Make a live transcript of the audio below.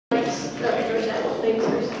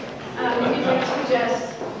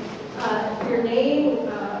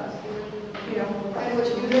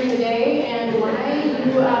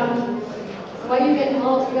do you get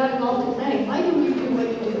involved? You got involved in planning. Why do you do what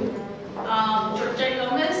you do? Georgette,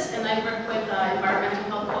 and I work with the Environmental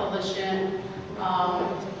Health Coalition.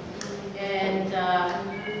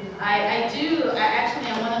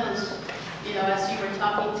 I'm one of those, as you were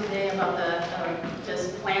talking today about the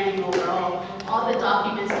just planning overall, all the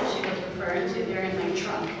documents that she was referring to, they're in my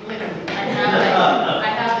trunk, literally. I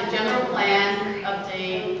have the general plan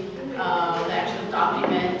update, the actual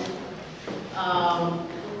document.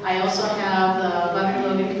 I also have the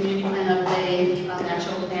Logan Community Plan update, the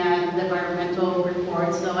actual plan, the environmental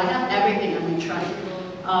report. So I have everything in my trunk.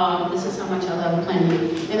 This is how much I love planning.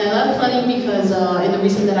 And I love planning because, and the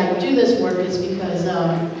reason that I do this work is because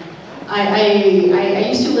I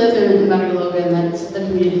used to live in Logan, that's the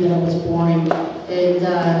community that I was born. And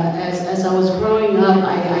as I was growing up,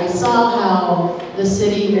 I saw how the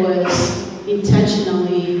city was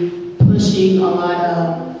intentionally pushing a lot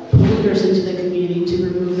of polluters into the community to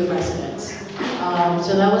remove the residents.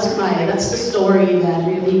 So that's the story that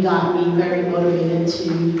really got me very motivated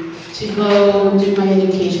to go do my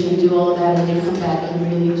education and do all of that and then come back and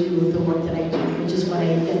really do the work that I do, which is what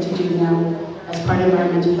I get to do now as part of the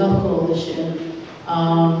Environmental Health Coalition.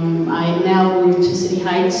 I now moved to City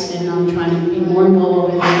Heights and I'm trying to be more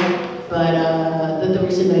involved over there, but the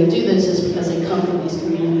reason that I do this is because I come from these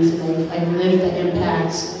communities and I've lived the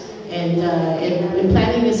impacts, and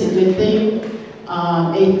planning is a good thing.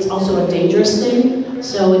 It's also a dangerous thing,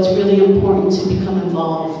 so it's really important to become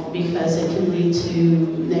involved because it can lead to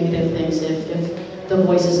negative things if the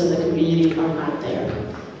voices of the community are not there.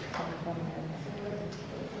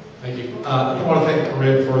 Thank you. I want to thank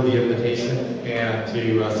Corinne for the invitation and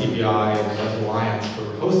to CPI and the Legend Alliance for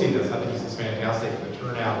hosting this. I think this is fantastic. The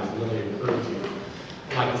turnout is really encouraging.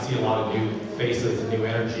 I'd like to see a lot of new faces and new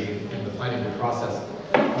energy in the planning process.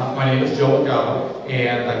 My name is Joe LaCava,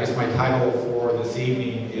 and I guess my title for this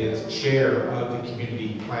evening is Chair of the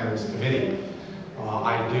Community Planners Committee.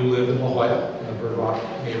 I do live in La Jolla, in the Bird Rock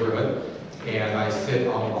neighborhood, and I sit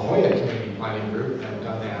on the La Jolla Community Planning Group. I've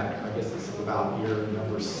done that, I guess this is about year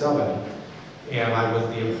number 7. And I was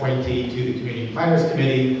the appointee to the Community Planners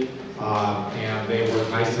Committee, and they were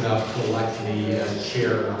nice enough to elect me as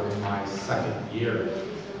chair in my 2nd year.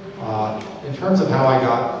 In terms of how I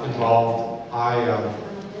got involved,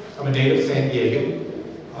 I'm a native San Diego.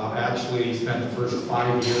 I actually spent the first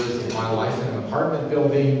 5 years of my life in an apartment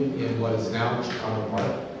building in what is now Chicago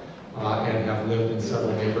Park, and have lived in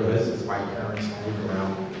several neighborhoods as my parents moved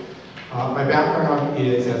around. My background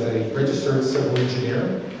is as a registered civil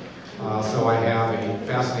engineer, so I have a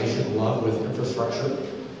fascination, love with infrastructure,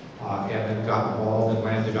 and then got involved in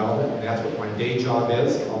land development, and that's what my day job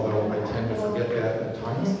is, although I tend to forget that at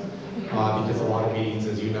times, because a lot of meetings,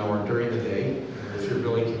 as you know, are during the day. If you're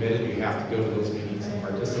really committed, you have to go to those meetings and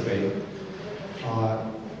participate.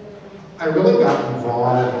 I really got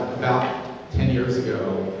involved about 10 years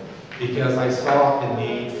ago because I saw a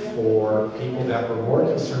need for people that were more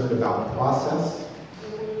concerned about process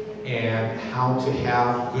and how to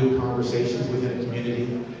have good conversations within a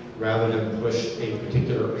community rather than push a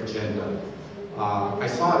particular agenda. I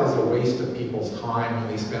saw it as a waste of people's time when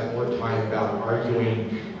they spent more time about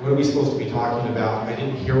arguing, what are we supposed to be talking about? I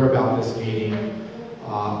didn't hear about this meeting,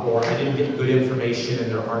 or I didn't get good information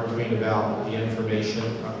and they're arguing about the information.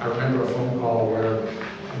 I remember a phone call where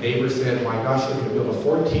a neighbor said, my gosh, they're going to build a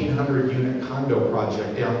 1,400 unit condo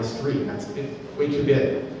project down the street. That's way too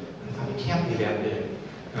big. And I thought, it can't be that big.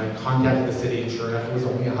 And I contacted the city, and sure enough, it was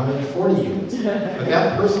only 140 units. But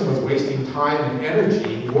that person was wasting time and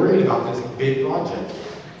energy worrying about this big project.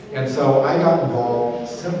 And so I got involved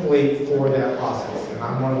simply for that process. And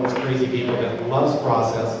I'm one of those crazy people that loves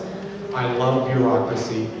process. I love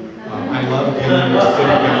bureaucracy. I love dealing with city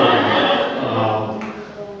government.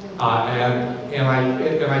 And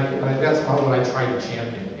that's what I try to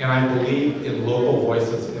champion. And I believe in local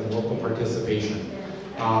voices and local participation.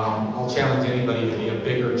 I'll challenge anybody to be a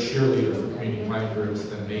bigger cheerleader for community planning groups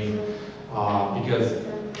than me, because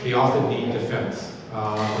they often need defense.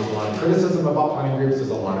 There's a lot of criticism about planning groups, there's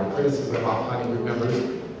a lot of criticism about planning group members,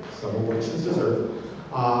 some of which is deserved,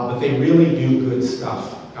 but they really do good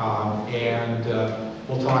stuff.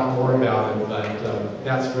 We'll talk more about it, but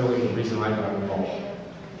that's really the reason I got involved.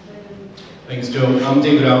 Thanks, Joe. I'm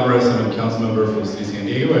David Alvarez. I'm a council member from the City of San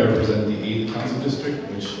Diego. I represent the 8th Council District,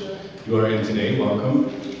 which you are in today. Welcome.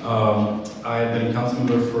 I've been a council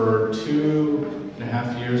member for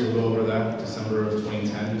 2.5 years, a little over that. December of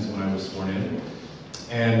 2010 is when I was sworn in.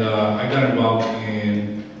 And I got involved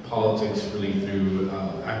in politics really through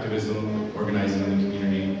activism, organizing in the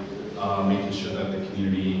community, making sure that the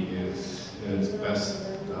community is in its best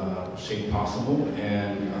shape possible.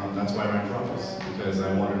 And that's why I ran for office, because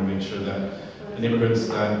I wanted to make sure that the neighborhoods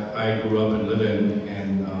that I grew up and live in,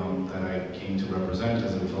 and that I came to represent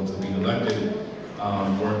as a result of being elected,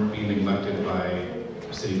 weren't being neglected by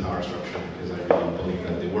city power structure, because I really believe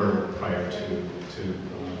that they were prior to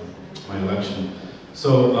my election.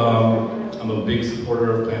 So I'm a big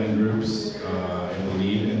supporter of planning groups. I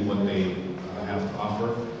believe in what they have to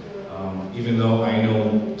offer. Even though I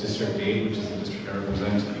know District 8, which is the district I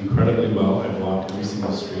represent, incredibly well. I've walked every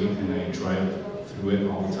single street and I drive through it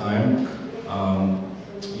all the time.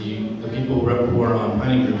 The people who are on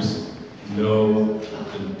planning groups know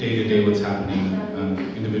the day-to-day what's happening on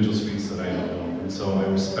individual streets that I don't know. And so I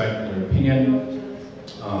respect their opinion,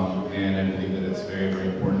 and I believe that it's very, very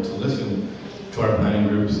important to listen to our planning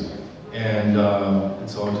groups. And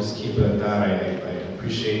so I'll just keep it at that. I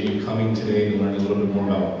appreciate you coming today to learn a little bit more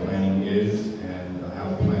about what planning is and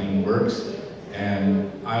how planning works. And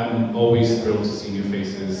I'm always thrilled to see new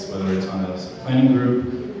faces, whether it's on a planning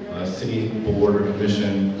group, a city board or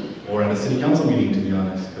commission, or at a city council meeting, to be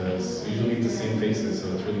honest, because usually it's the same faces.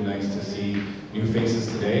 So it's really nice to see new faces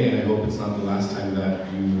today, and I hope it's not the last time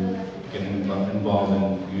that you get involved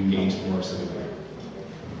and you engage more civically.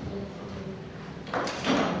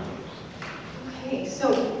 Okay,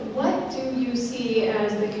 so what do you see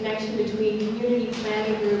as the connection between community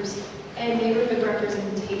planning groups and neighborhood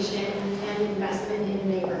representation and investment in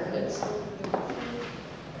neighborhoods?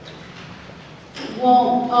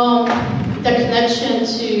 Well, the connection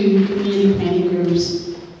to community planning groups,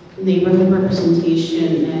 neighborhood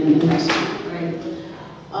representation, and investment, right?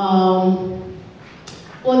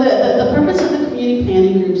 Well, the purpose of the community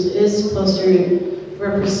planning groups is supposed to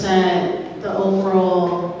represent the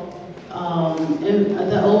overall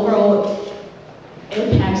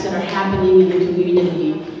impacts that are happening in the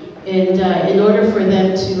community. And in order for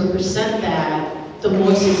them to represent that, the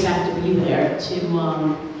voices have to be there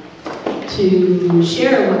to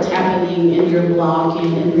share what's happening in your block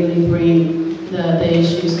and really bring the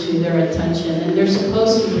issues to their attention. And they're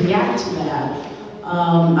supposed to react to that.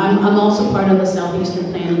 I'm also part of the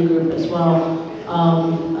Southeastern Planning Group as well,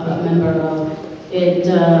 a member of it.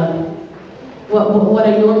 What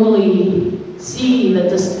I normally see, the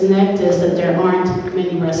disconnect, is that there aren't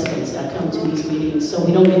many residents that come to these meetings, so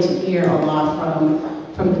we don't get to hear a lot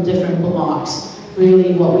from the different blocks.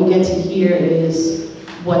 Really, what we get to hear is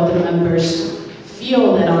what the members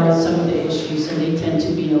feel that are some of the issues, and they tend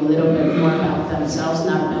to be a little bit more about themselves,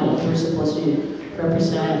 not about what we're supposed to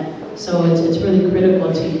represent. So it's really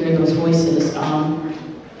critical to hear those voices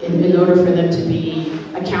in order for them to be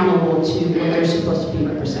accountable to what they're supposed to be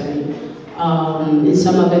representing. And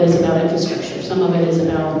some of it is about infrastructure, some of it is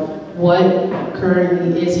about what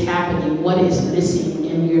currently is happening, what is missing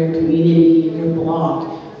in your community, in your block,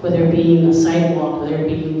 whether it be a sidewalk, whether it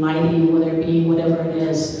be lighting, whether it be whatever it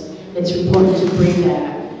is. It's important to bring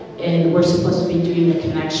that, and we're supposed to be doing the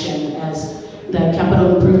connection as the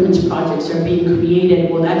capital improvements projects are being created.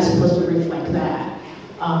 Well, that's supposed to reflect that.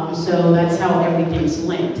 So that's how everything's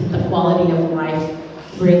linked. The quality of life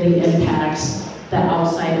really impacts the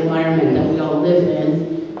outside environment that we all live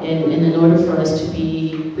in. And in order for us to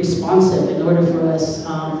be responsive, in order for us,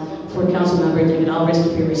 for Councilmember David Alvarez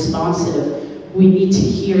to be responsive, we need to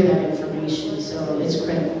hear that information. So it's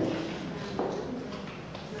critical.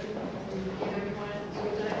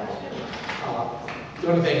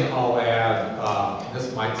 The only thing I'll add,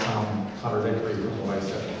 this might sound contradictory from what I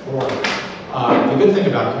said before. The good thing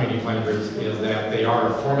about community planning groups is that they are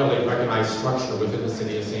a formally recognized structure within the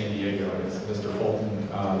city of San Diego. As Mr. Fulton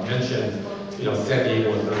mentioned, San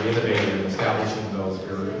Diego was very innovative in establishing those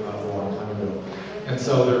here a long time ago. And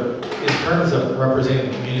so in terms of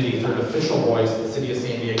representing the community through an official voice, the city of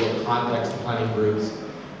San Diego contacts the planning groups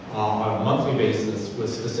on a monthly basis with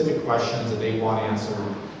specific questions that they want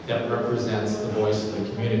answered that represents the voice of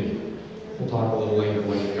the community. We'll talk a little later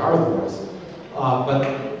when they are the voice.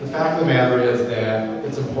 But the fact of the matter is that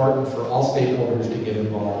it's important for all stakeholders to get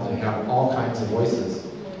involved and have all kinds of voices.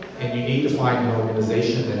 And you need to find an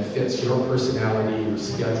organization that fits your personality, your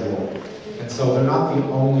schedule. And so they're not the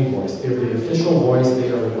only voice. They're the official voice. They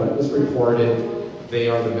are what was reported. They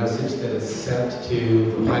are the message that is sent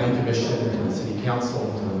to the Planning Commission, and to the City Council,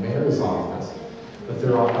 and to the Mayor's office. But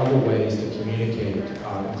there are other ways to communicate,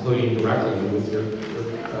 including directly with your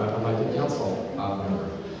elected council member.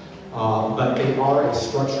 But they are a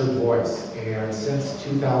structured voice, and since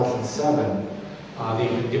 2007,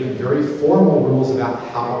 they've been given very formal rules about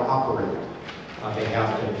how to operate. They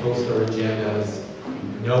have to post their agendas,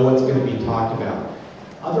 know what's going to be talked about.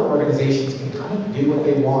 Other organizations can kind of do what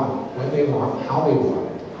they want, when they want, how they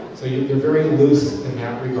want it. So they're very loose in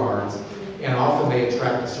that regards, and often they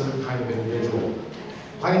attract a certain kind of individual.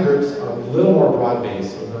 Planning groups are a little more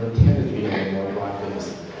broad-based, or they're intended to be a little more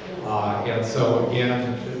broad-based. And so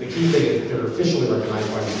again, the key thing is that they're officially recognized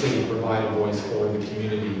by the city, provide a voice for the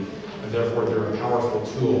community, and therefore they're a powerful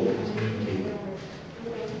tool in communicating.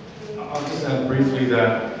 I'll just add briefly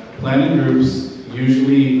that planning groups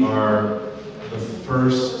usually are the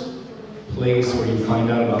first place where you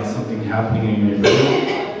find out about something happening in your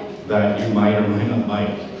neighborhood that you might or might not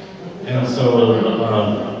like. And so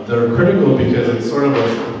they're critical because it's sort of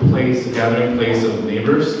a place, a gathering place of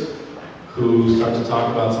neighbors who start to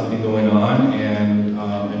talk about something going on, and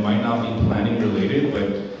it might not be planning related, but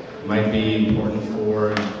it might be important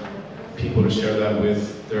for people to share that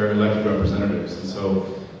with their elected representatives. And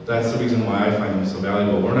so that's the reason why I find them so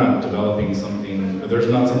valuable. We're not developing something, there's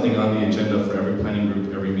not something on the agenda for every planning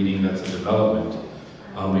group, every meeting that's a development.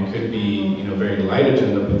 It could be, very light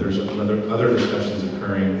agenda, but there's other discussions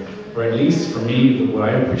occurring, or at least for me, what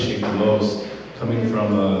I appreciate the most, coming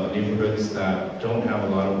from neighborhoods that don't have a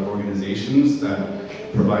lot of organizations that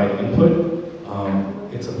provide input,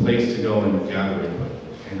 it's a place to go and gather input,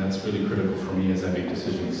 and that's really critical for me as I make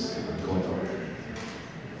decisions going forward.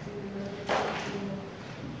 So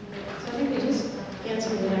I think we just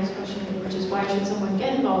answered the next question, which is why should someone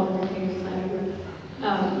get involved in a community planning group?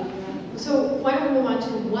 So why don't we move on to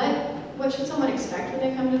what should someone expect when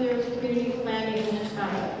they come to their community planning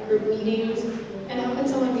group meetings, and how can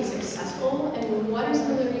someone be successful, and what are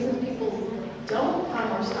some of the reasons people don't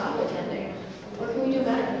come or stop attending? What can we do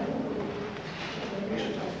better?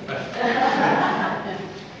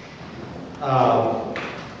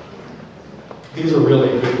 These are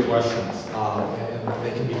really good questions, and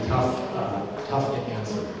they can be tough to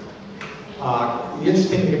answer. The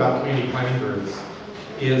interesting thing about community planning groups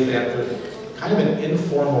is that they're kind of an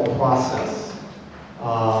informal process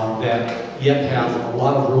that yet has a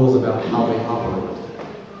lot of rules about how they operate.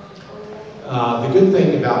 The good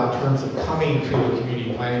thing about in terms of coming to a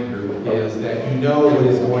community planning group is that you know what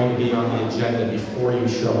is going to be on the agenda before you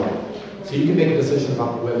show up. So you can make a decision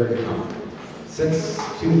about whether to come. Since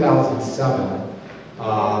 2007,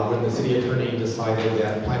 when the city attorney decided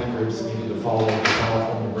that planning groups needed to follow the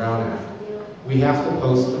California Brown Act, we have to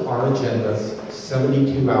post our agendas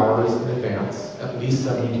 72 hours in advance, at least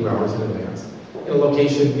 72 hours in advance, in a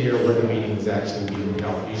location near where the meeting is actually being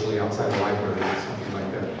held, usually outside the library or something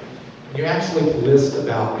like that. And you actually list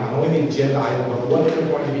about not only the agenda item, but what they're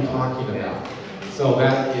going to be talking about. So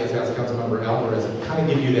that is, as Councilmember Alvarez, it kind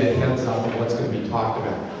of give you that heads up of what's going to be talked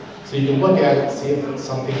about. So you can look at it, see if it's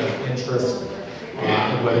something of interest,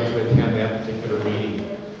 and whether to attend that particular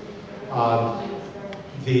meeting.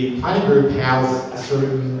 The planning group has a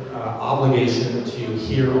certain obligation to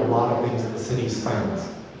hear a lot of things that the city sends.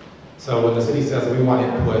 So when the city says we want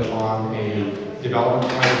input on a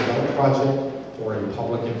development project or a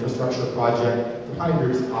public infrastructure project, the planning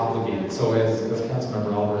group is obligated. So as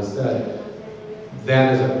Councilmember Alvarez said,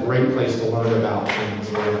 that is a great place to learn about things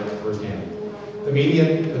firsthand. The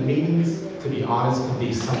meetings, to be honest, can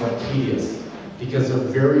be somewhat tedious because they're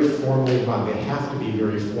very formally run. They have to be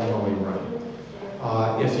very formally run.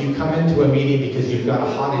 If you come into a meeting because you've got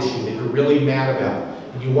a hot issue that you're really mad about,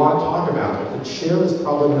 and you want to talk about it, the chair is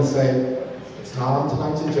probably going to say, it's not on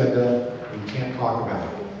tonight's agenda, we can't talk about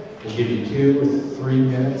it. We'll give you 2 or 3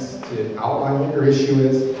 minutes to outline what your issue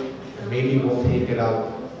is, and maybe we'll take it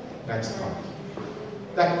up next month.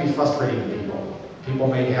 That can be frustrating to people. People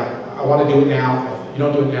may have, I want to do it now. If you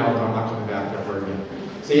don't do it now, then I'm not coming back ever again.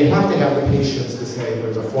 So you have to have the patience to say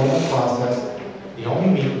there's a formal process. You only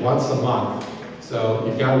meet once a month. So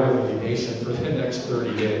you've got to really be patient for the next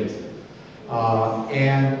 30 days.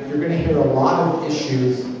 And you're going to hear a lot of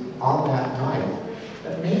issues on that night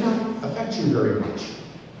that may not affect you very much.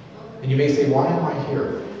 And you may say, why am I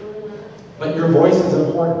here? But your voice is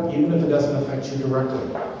important, even if it doesn't affect you directly.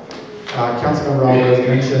 Councilmember Alvarez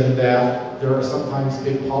mentioned that there are sometimes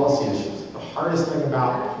big policy issues. The hardest thing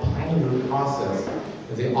about the planning group process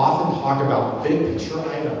is they often talk about big picture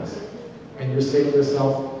items. And you're saying to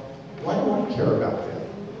yourself, why do I care about that?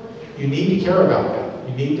 You need to care about that.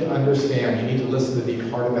 You need to understand, you need to listen to be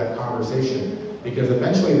part of that conversation, because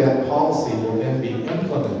eventually that policy will then be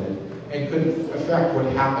implemented and could affect what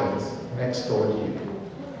happens next door to you.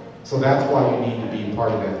 So that's why you need to be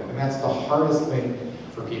part of that. And that's the hardest thing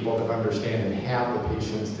for people to understand and have the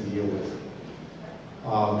patience to deal with.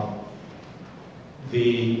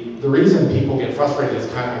 The reason people get frustrated is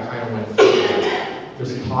I kind of went through that.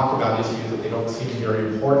 There's talk about issues that they don't seem very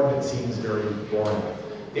important, it seems very boring.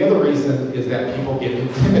 The other reason is that people get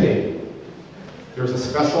intimidated. There's a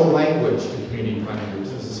special language to community planning groups.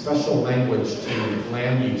 There's a special language to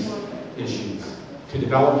land use issues, to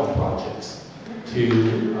development projects, to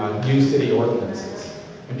new city ordinances.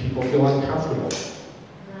 and people feel uncomfortable.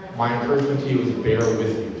 My encouragement to you is bear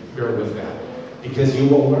with that, because you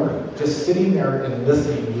will learn. Just sitting there and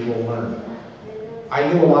listening, you will learn.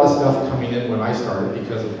 I knew a lot of stuff coming in when I started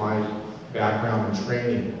because of my background and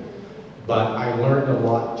training, but I learned a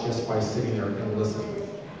lot just by sitting there and listening.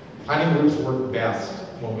 Planning groups work best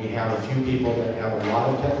when we have a few people that have a lot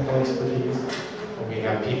of technical expertise, when we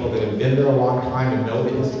have people that have been there a long time and know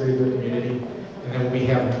the history of their community, and then we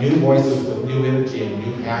have new voices with new energy and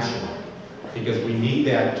new passion, because we need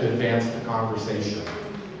that to advance the conversation.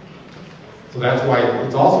 So that's why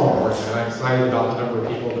it's also important, and I'm excited about the number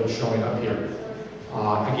of people that are showing up here.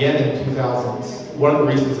 Again, in 2000s, one of the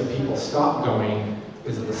reasons that people stopped going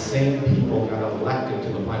is that the same people got elected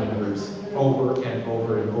to the planning groups over and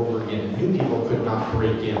over and over again, and new people could not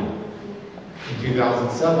break in. In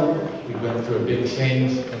 2007, we went through a big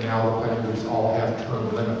change, and now the planning groups all have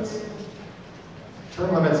term limits.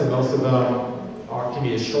 Term limits, and most of them can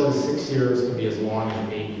be as short as 6 years, can be as long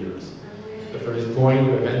as 8 years. But there is going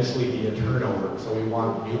to eventually be a turnover, so we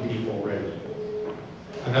want new people ready.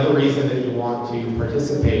 Another reason that you want to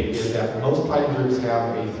participate is that most planning groups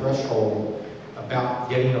have a threshold about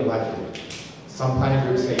getting elected. Some planning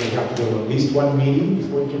groups say you have to go to at least one meeting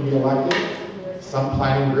before you can be elected. Some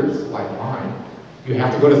planning groups, like mine, you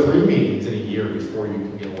have to go to 3 meetings in a year before you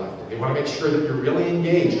can get elected. They want to make sure that you're really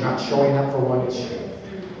engaged, not showing up for one issue.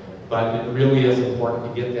 But it really is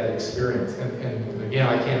important to get that experience. And again,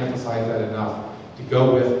 I can't emphasize that enough. To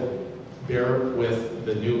go with, bear with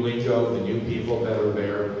the new lingo, the new people that are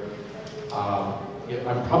there.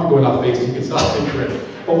 I'm probably going off base, you can stop me, Chris.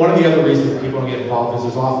 But one of the other reasons that people don't get involved is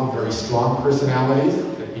there's often very strong personalities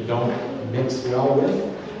that you don't mix well with,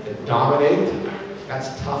 that dominate. That's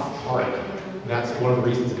tough part. That's one of the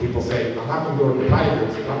reasons that people say, I'm not going to go to the planning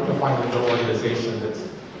groups, but I'm going to find another organization that's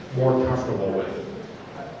more comfortable with.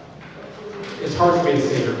 It's hard for me to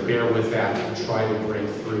say to bear with that and try to break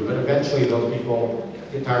through, but eventually those people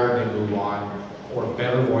get tired and they move on, or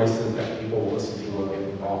better voices that people will listen to will get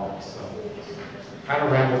involved. So, kind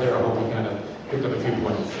of rambled there. I hope we kind of picked up a few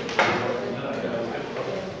points.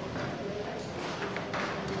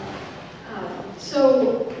 So,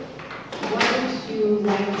 what would you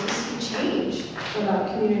like to see change about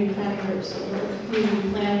community planning groups or community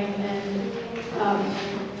planning? And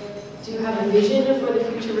do you have a vision for the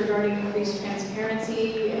future regarding increased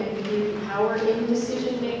transparency and being power in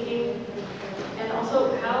decision making? And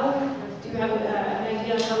also, how do you have an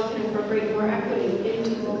idea on how we can incorporate more equity into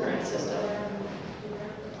the current system?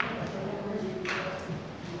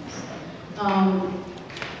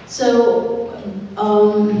 So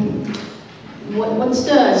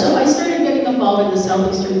I started getting involved in the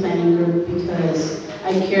Southeastern Planning Group because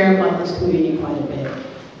I care about this community quite a bit.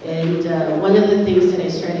 And one of the things that I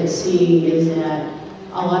started seeing is that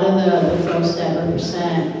a lot of the folks that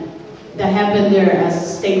have been there as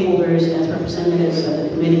stakeholders, as representatives of the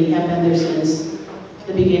committee, have been there since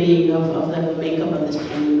the beginning of the makeup of this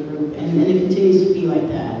planning group, and it continues to be like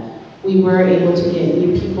that. We were able to get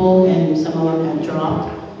new people, and some of them have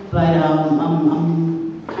dropped, but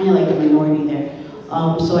I'm kind of like the minority there.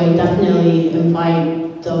 So I definitely invite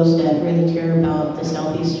those that really care about the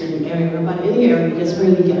Southeastern area, or about any area, just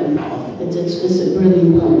really get involved. It's really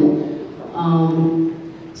important.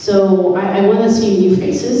 So I want to see new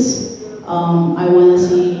faces. I want to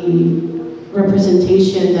see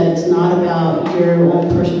representation that it's not about your own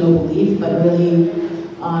personal belief, but really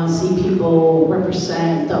see people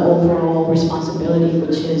represent the overall responsibility,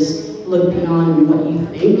 which is look beyond what you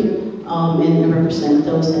think, and represent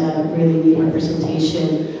those that really need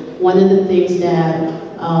representation. One of the things that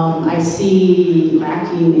I see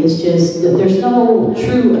lacking is just that there's no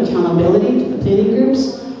true accountability to the planning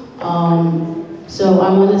groups. So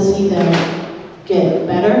I want to see that get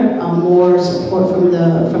better, more support from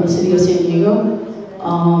the city of San Diego.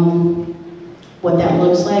 What that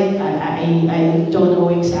looks like, I don't know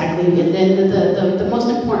exactly. And then the most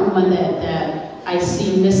important one that I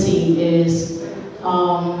see missing is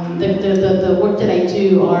the work that I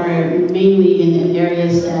do are mainly in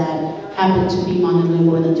areas that happen to be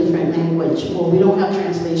monolingual in a different language. Well, we don't have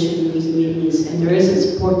translation in these meetings, and there isn't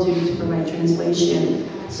support to provide translation.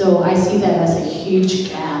 So I see that as a huge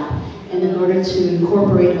gap. And in order to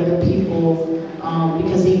incorporate other people,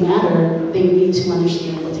 because they matter, they need to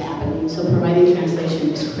understand what's happening. So providing translation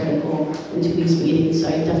is critical into these meetings. So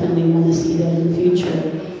I definitely want to see that in the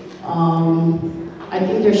future. I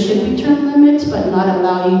think there should be term limits, but not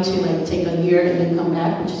allow you to like take a year and then come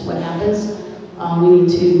back, which is what happens. We need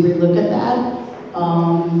to relook at that.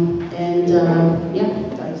 Yeah,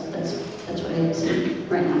 that's what I see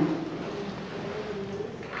right now.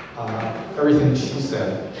 Everything she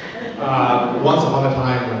said. Once upon a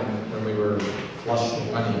time,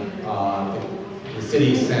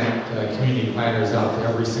 city sent community planners out to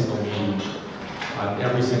every single meeting,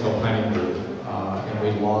 every single planning group, and we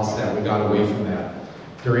lost that. We got away from that.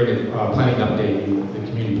 During the planning update, the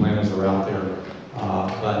community planners are out there,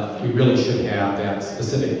 but we really should have that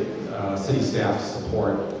specific city staff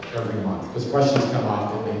support every month, because questions come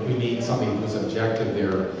up and we need somebody who's objective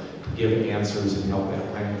there to give answers and help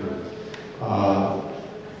that planning group.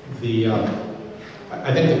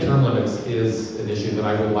 I think the term limits is an issue that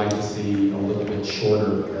I would like to see a little bit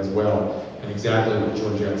shorter as well. And exactly what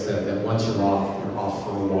Georgette said, that once you're off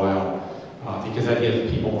for a while, because that gives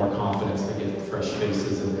people more confidence to get fresh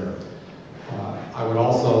faces in there. I would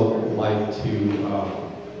also like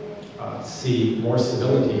to see more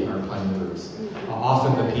civility in our planning groups.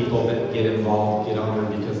 Often the people that get involved get on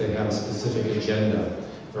there because they have a specific agenda.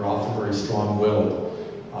 They're often very strong-willed.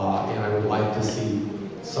 And I would like to see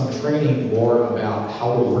some training more about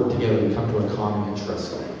how to work together to come to a common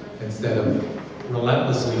interest instead of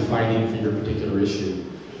relentlessly fighting for your particular issue.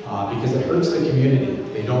 Because it hurts the community.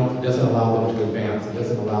 It doesn't allow them to advance. It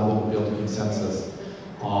doesn't allow them to build a consensus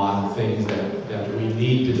on things that we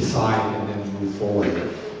need to decide and then move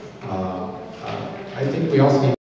forward. I think we also need